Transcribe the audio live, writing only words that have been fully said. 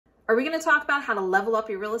Are we going to talk about how to level up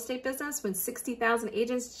your real estate business when 60,000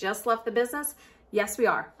 agents just left the business? Yes, we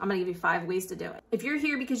are. I'm going to give you 5 ways to do it. If you're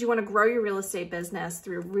here because you want to grow your real estate business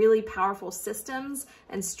through really powerful systems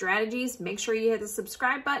and strategies, make sure you hit the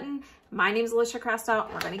subscribe button. My name is Alisia Krastel.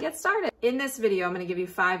 We're going to get started. In this video, I'm going to give you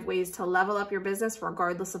 5 ways to level up your business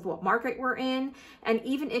regardless of what market we're in, and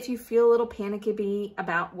even if you feel a little panicky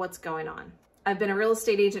about what's going on. I've been a real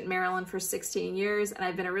estate agent in Maryland for 16 years, and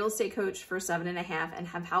I've been a real estate coach for 7.5 and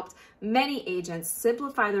have helped many agents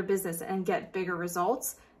simplify their business and get bigger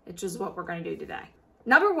results, which is what we're going to do today.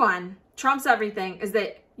 Number 1, trumps everything, is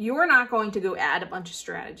that you're not going to go add a bunch of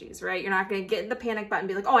strategies, right? You're not going to get the panic button and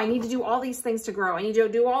be like, oh, I need to do all these things to grow. I need to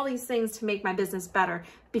do all these things to make my business better,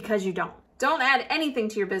 because you don't. Don't add anything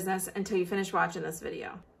to your business until you finish watching this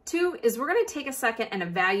video. 2 is we're going to take a second and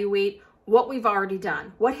evaluate what we've already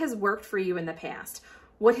done. What has worked for you in the past?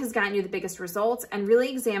 What has gotten you the biggest results? And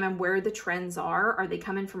really examine where the trends are. Are they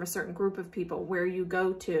coming from a certain group of people? Where you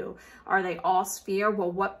go to? Are they all sphere?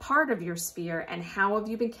 Well, what part of your sphere, and how have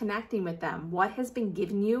you been connecting with them? What has been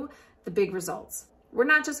giving you the big results? We're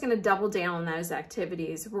not just going to double down on those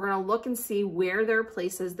activities. We're going to look and see where there are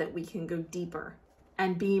places that we can go deeper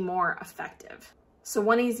and be more effective. So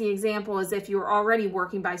one easy example is if you're already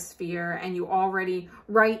working by sphere and you already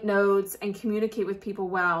write notes and communicate with people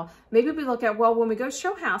well, maybe we look at, well, when we go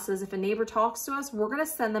show houses, if a neighbor talks to us, we're going to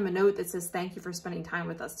send them a note that says, thank you for spending time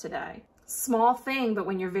with us today. Small thing, but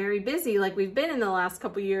when you're very busy, like we've been in the last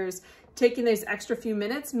couple years, taking those extra few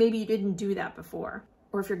minutes, maybe you didn't do that before.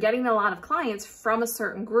 Or if you're getting a lot of clients from a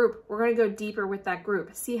certain group, we're going to go deeper with that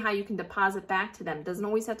group. See how you can deposit back to them. It doesn't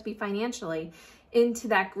always have to be financially. Into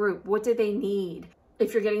that group. What do they need?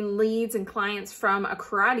 If you're getting leads and clients from a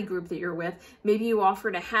karate group that you're with, maybe you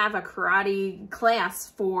offer to have a karate class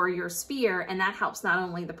for your sphere, and that helps not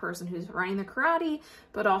only the person who's running the karate,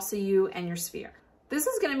 but also you and your sphere. This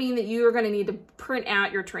is going to mean that you are going to need to print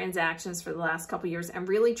out your transactions for the last couple of years and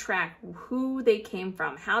really track who they came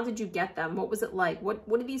from. How did you get them? What was it like? What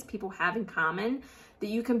do these people have in common that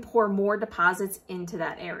you can pour more deposits into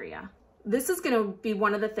that area? This is going to be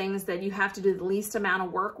one of the things that you have to do the least amount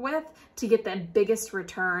of work with to get the biggest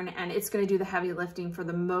return, and it's going to do the heavy lifting for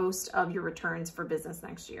the most of your returns for business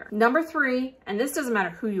next year. Number 3, and this doesn't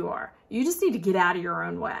matter who you are, you just need to get out of your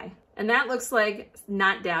own way. And that looks like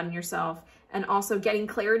not doubting yourself and also getting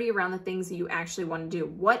clarity around the things that you actually want to do.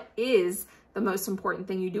 What is the most important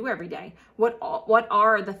thing you do every day? What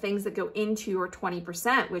are the things that go into your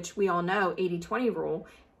 20%, which we all know, 80-20 rule.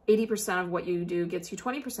 80% of what you do gets you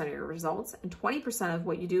 20% of your results, and 20% of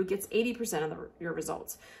what you do gets 80% of your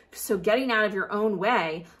results. So getting out of your own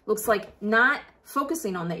way looks like not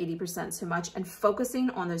focusing on the 80% so much and focusing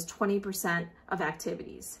on those 20% of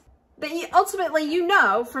activities. That ultimately you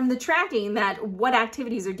know from the tracking that what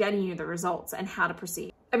activities are getting you the results and how to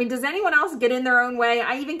proceed. I mean, does anyone else get in their own way?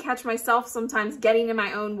 I even catch myself sometimes getting in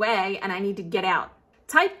my own way, and I need to get out.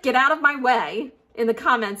 Type "get out of my way" in the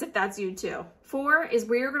comments if that's you too. 4 is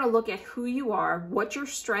where you're going to look at who you are, what your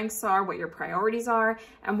strengths are, what your priorities are,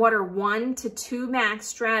 and what are 1 to 2 max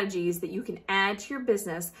strategies that you can add to your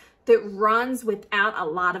business that runs without a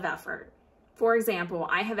lot of effort. For example,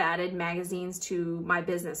 I have added magazines to my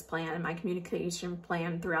business plan and my communication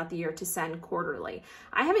plan throughout the year to send quarterly.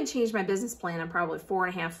 I haven't changed my business plan in probably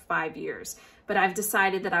 4.5, 5 years, but I've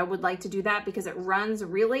decided that I would like to do that because it runs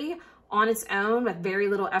really on its own with very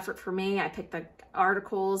little effort for me. I pick the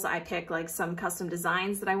articles, I pick like some custom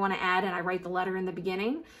designs that I want to add, and I write the letter in the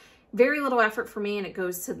beginning. Very little effort for me, and it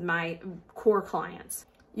goes to my core clients.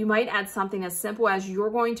 You might add something as simple as you're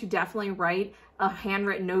going to definitely write a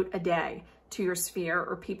handwritten note a day to your sphere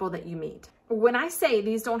or people that you meet. When I say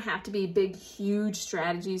these don't have to be big, huge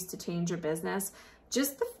strategies to change your business,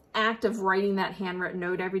 just the act of writing that handwritten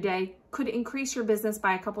note every day could increase your business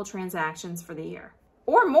by a couple transactions for the year.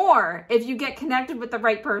 Or more if you get connected with the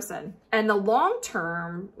right person. And the long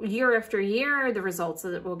term, year after year, the results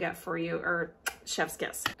that it will get for you are chef's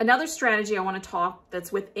kiss. Another strategy I want to talk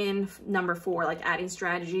that's within number 4, like adding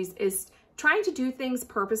strategies, is trying to do things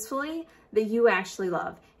purposefully that you actually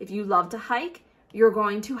love. If you love to hike, you're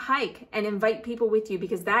going to hike and invite people with you,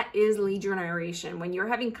 because that is lead generation. When you're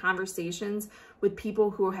having conversations with people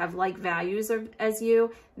who have like values as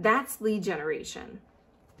you, that's lead generation.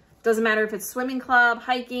 Doesn't matter if it's swimming club,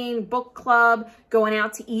 hiking, book club, going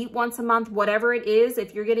out to eat once a month, whatever it is,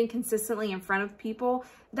 if you're getting consistently in front of people,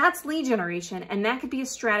 that's lead generation. And that could be a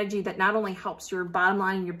strategy that not only helps your bottom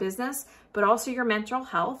line in your business, but also your mental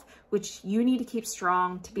health, which you need to keep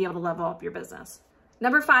strong to be able to level up your business.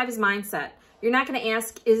 Number 5 is mindset. You're not going to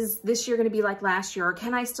ask, is this year going to be like last year? Or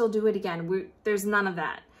can I still do it again? There's none of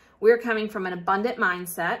that. We're coming from an abundant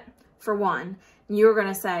mindset, for one. You're going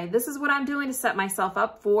to say, this is what I'm doing to set myself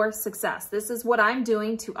up for success. This is what I'm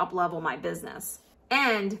doing to up-level my business.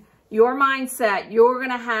 And your mindset, you're going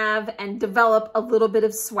to have and develop a little bit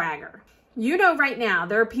of swagger. You know right now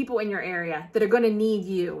there are people in your area that are going to need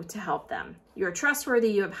you to help them. You're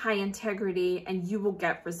trustworthy, you have high integrity, and you will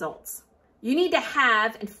get results. You need to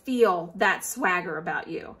have and feel that swagger about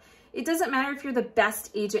you. It doesn't matter if you're the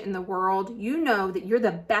best agent in the world. You know that you're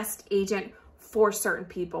the best agent for certain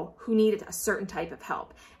people who need a certain type of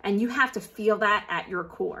help. And you have to feel that at your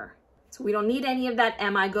core. So we don't need any of that,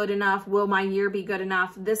 am I good enough? Will my year be good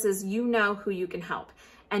enough? This is, you know who you can help.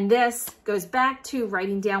 And this goes back to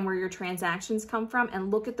writing down where your transactions come from and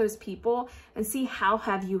look at those people and see how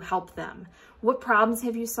have you helped them? What problems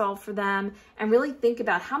have you solved for them? And really think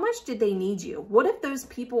about how much did they need you? What if those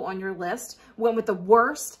people on your list went with the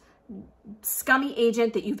worst scummy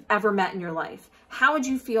agent that you've ever met in your life? How would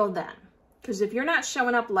you feel then? Because if you're not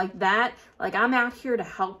showing up like that, like I'm out here to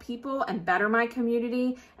help people and better my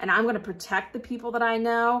community and I'm going to protect the people that I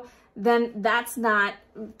know, then that's not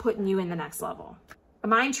putting you in the next level. A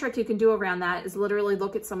mind trick you can do around that is literally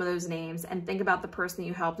look at some of those names and think about the person that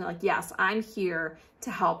you helped and like, yes, I'm here to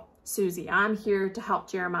help Susie. I'm here to help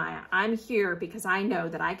Jeremiah. I'm here because I know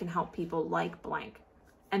that I can help people like blank.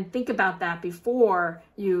 And think about that before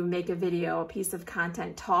you make a video, a piece of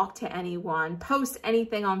content, talk to anyone, post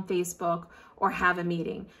anything on Facebook, or have a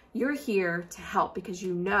meeting. You're here to help because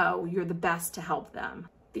you know you're the best to help them.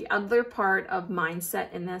 The other part of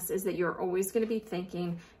mindset in this is that you're always going to be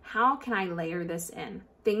thinking, how can I layer this in?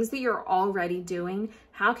 Things that you're already doing,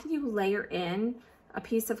 how can you layer in a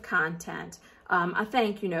piece of content, a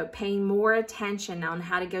thank you note, paying more attention on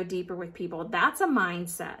how to go deeper with people? That's a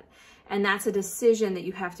mindset. And that's a decision that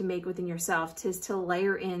you have to make within yourself to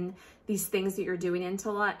layer in these things that you're doing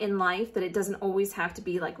in life, that it doesn't always have to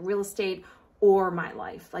be like real estate or my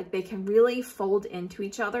life. Like they can really fold into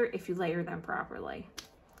each other if you layer them properly.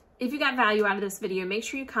 If you got value out of this video, make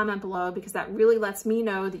sure you comment below because that really lets me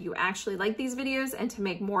know that you actually like these videos and to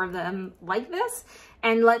make more of them like this,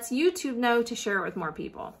 and lets YouTube know to share it with more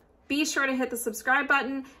people. Be sure to hit the subscribe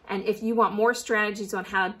button, and if you want more strategies on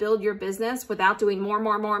how to build your business without doing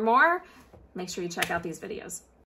more, make sure you check out these videos.